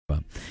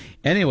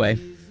Anyway,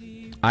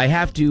 I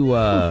have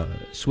to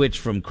switch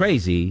from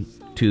crazy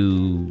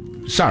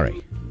to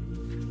sorry.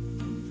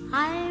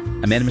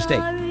 I made a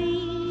mistake.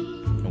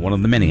 One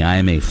of the many. I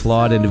am a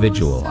flawed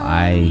individual.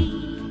 I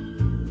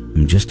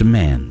am just a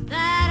man.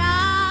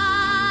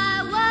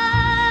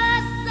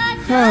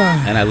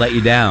 And I let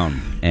you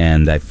down.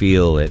 And I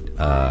feel it.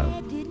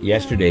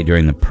 Yesterday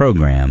during the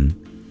program,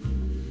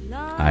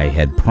 I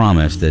had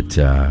promised that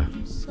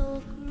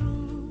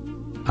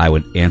I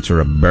would answer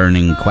a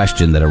burning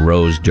question that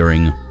arose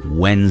during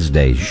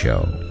Wednesday's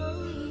show.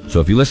 So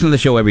if you listen to the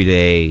show every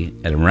day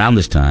at around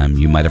this time,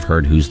 you might have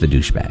heard Who's the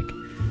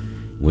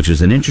Douchebag, which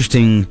was an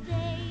interesting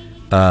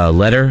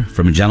letter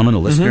from a gentleman, a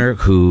listener,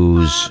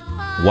 whose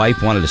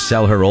wife wanted to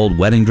sell her old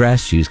wedding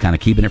dress. She was kind of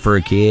keeping it for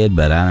her kid,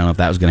 but I don't know if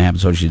that was going to happen,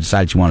 so she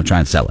decided she wanted to try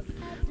and sell it.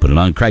 Put it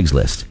on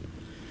Craigslist.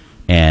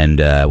 And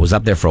was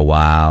up there for a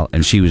while,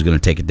 and she was going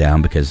to take it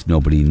down because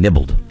nobody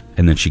nibbled.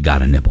 And then she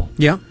got a nibble.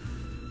 Yeah.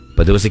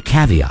 But there was a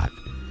caveat.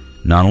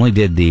 Not only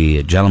did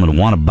the gentleman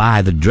want to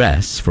buy the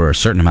dress for a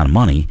certain amount of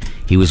money,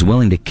 he was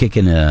willing to kick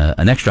in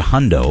an extra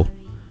hundo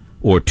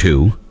or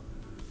two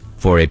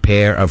for a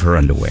pair of her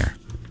underwear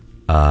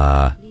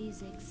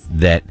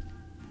that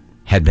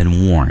had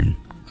been worn.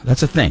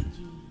 That's a thing.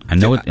 I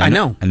know it. I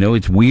know. I know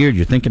it's weird.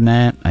 You're thinking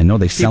that. I know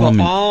they sell them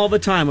all the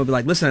time. Will be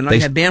like, listen, I know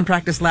you had band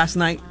practice last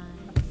night.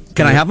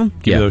 Can I have them?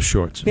 Give me those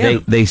shorts. Yeah.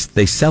 They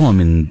sell them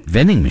in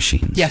vending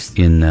machines. Yes.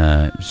 In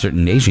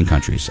certain Asian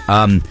countries.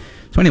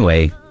 So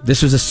anyway,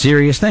 this was a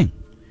serious thing.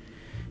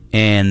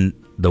 And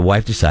the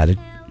wife decided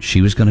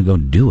she was going to go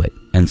do it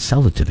and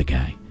sell it to the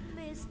guy.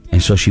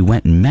 And so she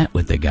went and met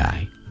with the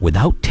guy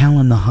without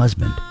telling the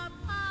husband.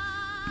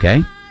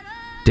 Okay?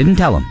 Didn't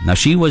tell him. Now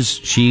she was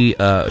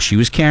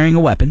carrying a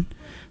weapon,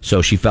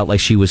 so she felt like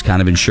she was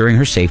kind of ensuring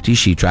her safety.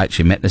 She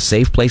met in a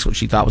safe place, what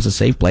she thought was a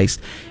safe place,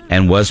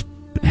 and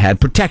had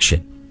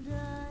protection.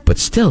 But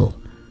still,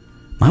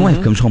 my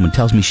wife comes home and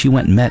tells me she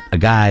went and met a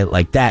guy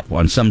like that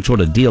on some sort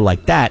of deal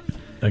like that.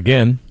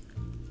 Again.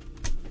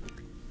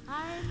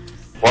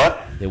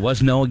 What? There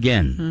was no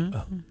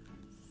again.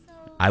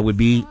 I would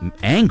be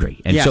angry.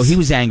 And so he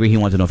was angry. He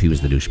wanted to know if he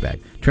was the douchebag.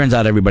 Turns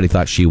out everybody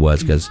thought she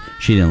was because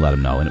she didn't let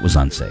him know, and it was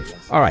unsafe.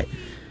 All right.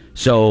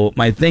 So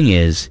my thing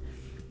is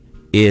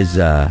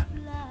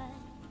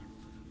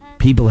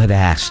people had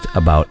asked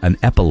about an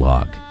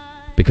epilogue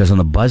because on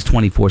the Buzz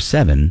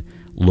 24/7,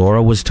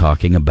 Laura was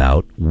talking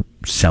about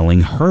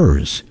selling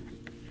hers.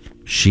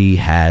 She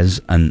has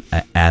an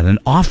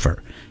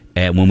offer.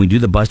 And when we do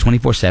the Buzz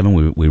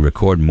 24/7, we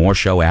record more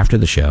show after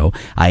the show.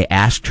 I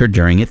asked her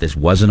during it, this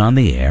wasn't on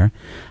the air,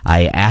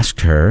 I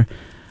asked her,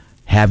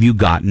 have you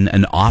gotten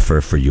an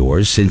offer for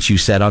yours since you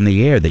said on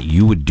the air that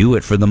you would do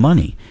it for the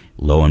money?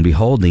 Lo and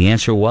behold, the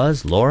answer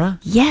was, Laura?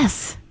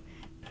 Yes.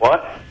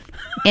 What?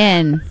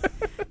 And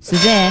so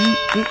then,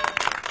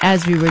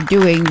 as we were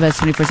doing Buzz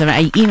 24/7,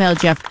 I emailed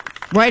Jeff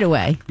right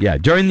away. Yeah,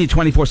 during the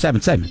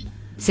 24/7 segment.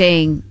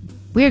 Saying,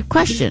 weird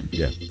question.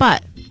 Yeah.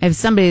 But I have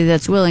somebody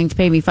that's willing to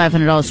pay me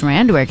 $500 for my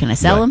underwear. Can I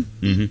sell them?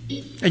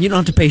 Mm-hmm. And you don't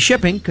have to pay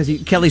shipping because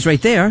Kelly's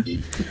right there.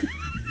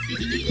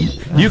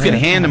 You can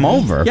hand them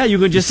over. Yeah, you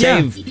could just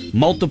save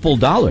multiple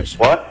dollars.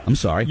 What? I'm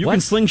sorry. You can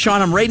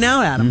slingshot them right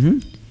now at him. Mm-hmm.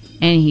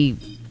 And he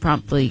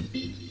promptly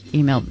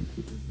emailed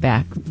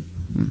back,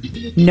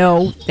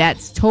 no,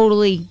 that's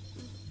totally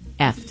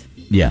effed.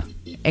 Yeah.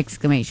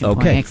 Exclamation point.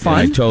 Okay,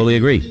 I totally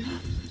agree.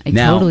 I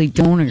totally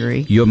don't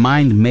agree. Your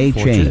mind may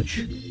change.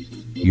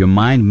 Your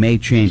mind may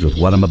change with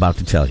what I'm about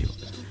to tell you.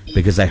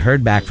 Because I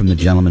heard back from the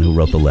gentleman who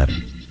wrote the letter.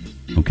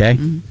 Okay?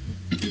 Mm-hmm.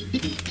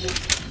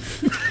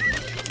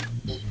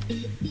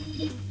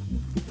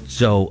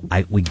 So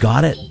we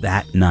got it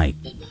that night.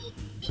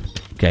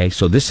 Okay,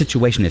 so this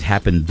situation had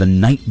happened the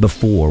night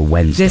before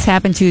Wednesday. This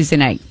happened Tuesday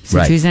night. So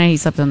right. Tuesday night he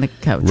slept on the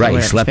couch. Right,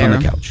 he slept on the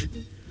couch.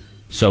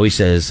 So he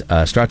says,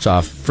 starts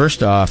off,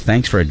 first off,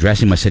 thanks for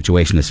addressing my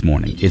situation this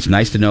morning. It's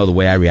nice to know the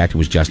way I reacted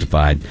was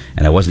justified,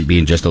 and I wasn't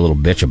being just a little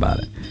bitch about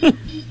it.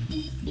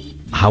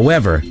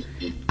 However,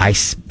 I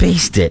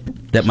spaced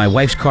it that my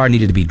wife's car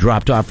needed to be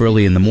dropped off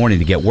early in the morning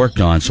to get worked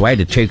on, so I had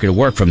to take her to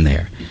work from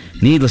there.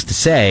 Needless to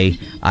say,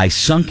 I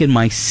sunk in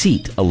my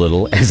seat a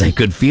little as I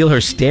could feel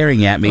her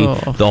staring at me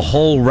the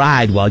whole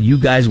ride while you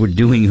guys were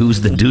doing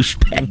Who's the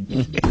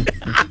Douchebag.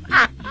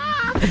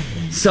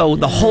 So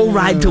the whole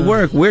ride to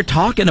work, we're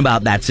talking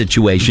about that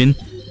situation.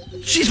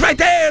 She's right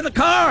there in the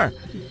car.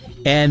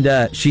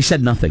 And she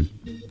said nothing.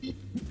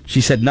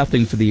 She said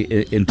nothing for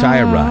the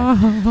entire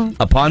ride.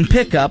 Upon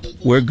pickup,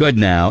 we're good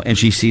now, and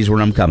she sees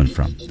where I'm coming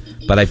from.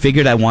 But I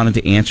figured I wanted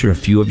to answer a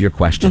few of your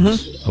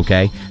questions,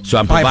 okay? So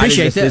I'm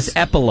providing this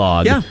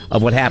epilogue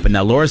of what happened.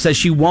 Now, Laura says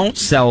she won't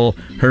sell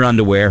her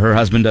underwear. Her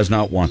husband does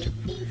not want to.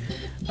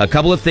 A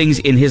couple of things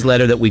in his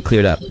letter that we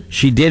cleared up.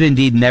 She did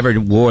indeed never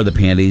wore the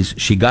panties.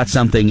 She got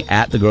something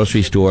at the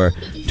grocery store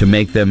to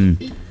make them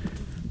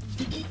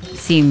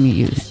seem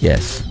used.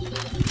 Yes.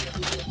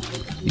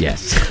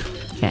 Yes.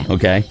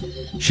 Okay.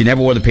 She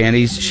never wore the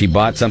panties. She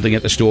bought something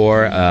at the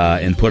store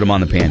and put them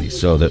on the panties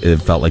so that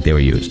it felt like they were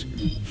used.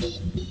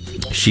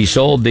 She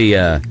sold the.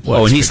 And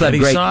he slept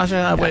great. Sauce?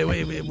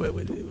 Wait.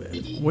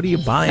 What are you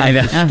buying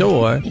at the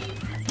store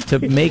to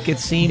make it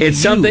seem? It's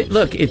something.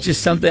 Look, it's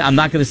just something. I'm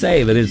not going to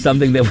say, but it's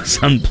something that was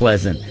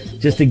unpleasant,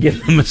 just to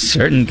give them a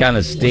certain kind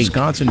of stink.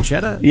 Wisconsin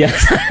cheddar.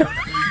 Yes.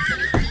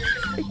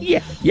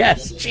 Yeah.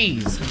 Yes.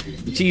 Cheese.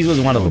 Cheese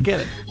was one of them.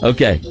 Get it.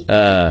 Okay.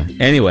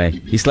 Anyway,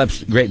 he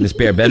slept great in the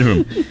spare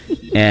bedroom,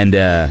 and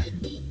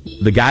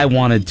the guy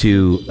wanted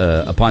to.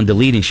 Upon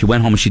deleting, she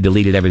went home and she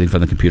deleted everything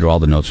from the computer, all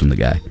the notes from the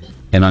guy.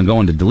 And on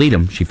going to delete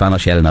them, she found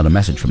out she had another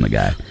message from the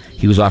guy.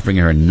 He was offering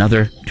her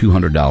another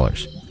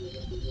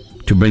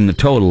 $200 to bring the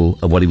total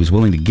of what he was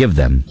willing to give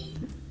them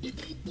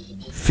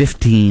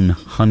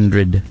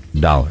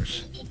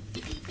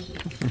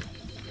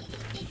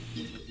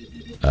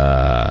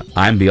 $1,500.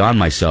 I'm beyond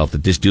myself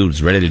that this dude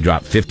is ready to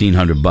drop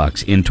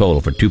 $1,500 in total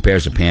for 2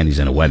 pairs of panties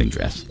and a wedding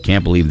dress.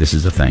 Can't believe this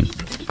is a thing.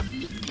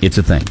 It's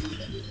a thing.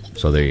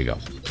 So there you go.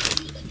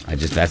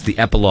 That's the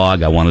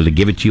epilogue. I wanted to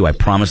give it to you. I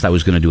promised I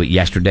was going to do it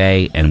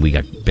yesterday, and we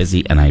got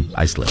busy, and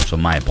I slipped. So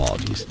my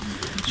apologies.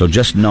 So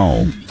just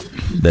know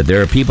that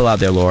there are people out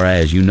there, Laura,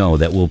 as you know,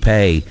 that will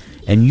pay,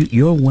 and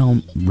you're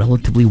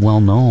relatively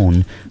well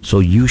known, so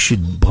you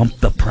should bump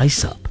the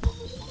price up.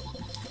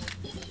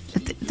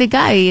 The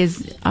guy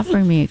is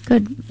offering me a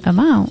good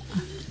amount.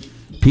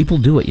 People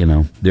do it, you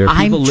know. There are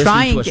people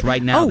listening to us to,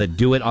 right now that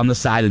do it on the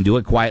side and do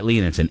it quietly,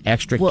 and it's an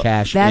extra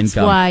cash that's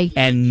income. Why,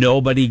 and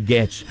nobody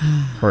gets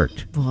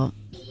hurt. Well,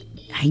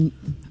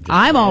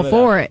 I'm all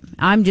for it.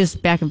 I'm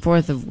just back and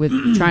forth with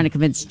trying to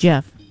convince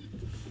Jeff.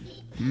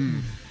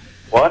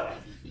 What?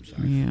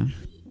 Yeah.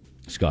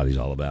 Scotty's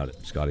all about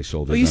it. Scotty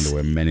sold his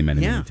underwear many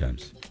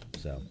times.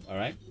 So, all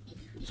right.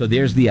 So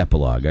there's the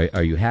epilogue.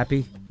 Are you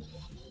happy?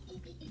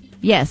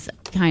 Yes,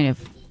 kind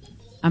of.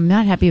 I'm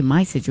not happy with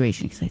my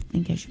situation because I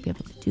think I should be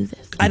able to do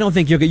this. I don't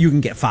think you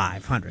can get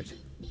 500.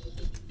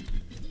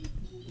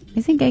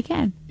 I think I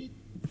can.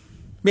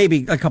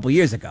 Maybe a couple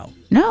years ago.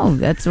 No,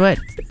 that's what.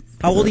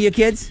 How old are your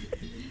kids?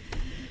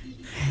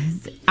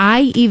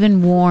 I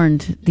even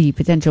warned the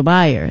potential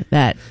buyer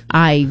that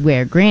I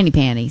wear granny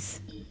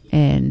panties,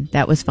 and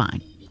that was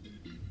fine.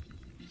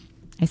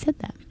 I said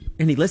that.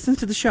 And he listens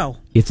to the show.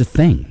 It's a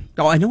thing.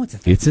 Oh, I know it's a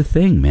thing. It's a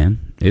thing,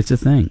 man. It's a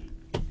thing.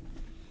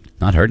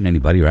 Not hurting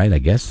anybody, right? I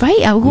guess.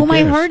 Right. Who am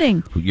I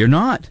hurting? You're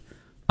not.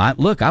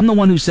 Look, I'm the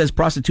one who says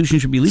prostitution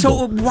should be legal.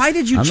 So why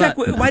did you check?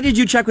 Why did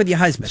you check with your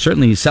husband?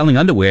 Certainly, selling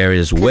underwear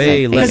is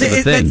way less of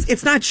a thing.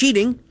 It's not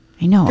cheating.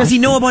 I know. Does he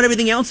know about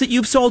everything else that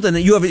you've sold and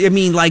that you have? I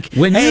mean, like,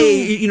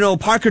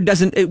 Parker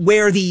doesn't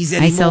wear these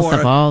anymore. I sell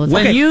stuff all the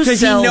time.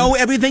 Does he know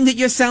everything that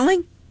you're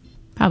selling?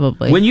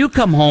 Probably. When you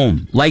come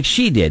home, like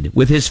she did,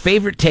 with his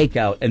favorite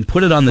takeout and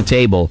put it on the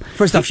table.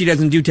 First off, she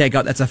doesn't do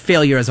takeout. That's a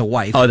failure as a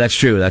wife. Oh, that's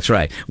true. That's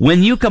right.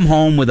 When you come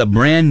home with a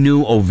brand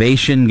new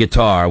Ovation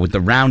guitar with the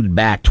rounded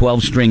back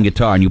 12-string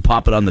guitar and you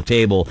pop it on the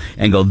table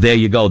and go, there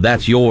you go,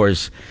 that's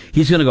yours.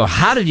 He's going to go,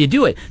 how did you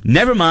do it?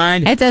 Never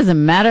mind. It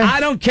doesn't matter. I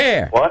don't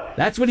care. What?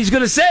 That's what he's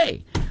going to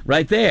say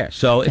right there.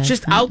 So it's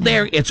just out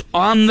there. It's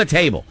on the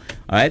table.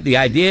 All right, the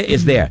idea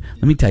is there.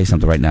 Let me tell you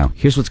something right now.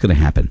 Here's what's going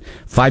to happen.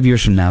 5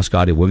 years from now,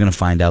 Scotty, we're going to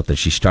find out that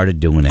she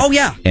started doing it. Oh,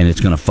 yeah. And it's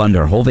going to fund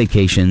her whole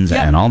vacations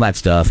and all that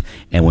stuff,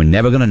 and we're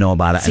never going to know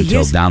about it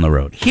until down the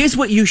road. Here's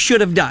what you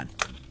should have done.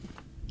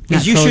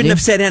 Is you shouldn't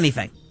have said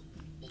anything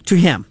to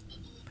him.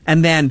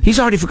 And then... He's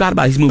already forgot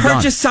about it. He's moved on.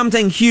 Purchased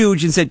something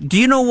huge and said, do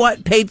you know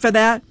what paid for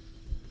that?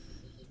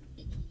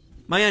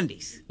 My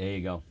undies. There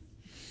you go.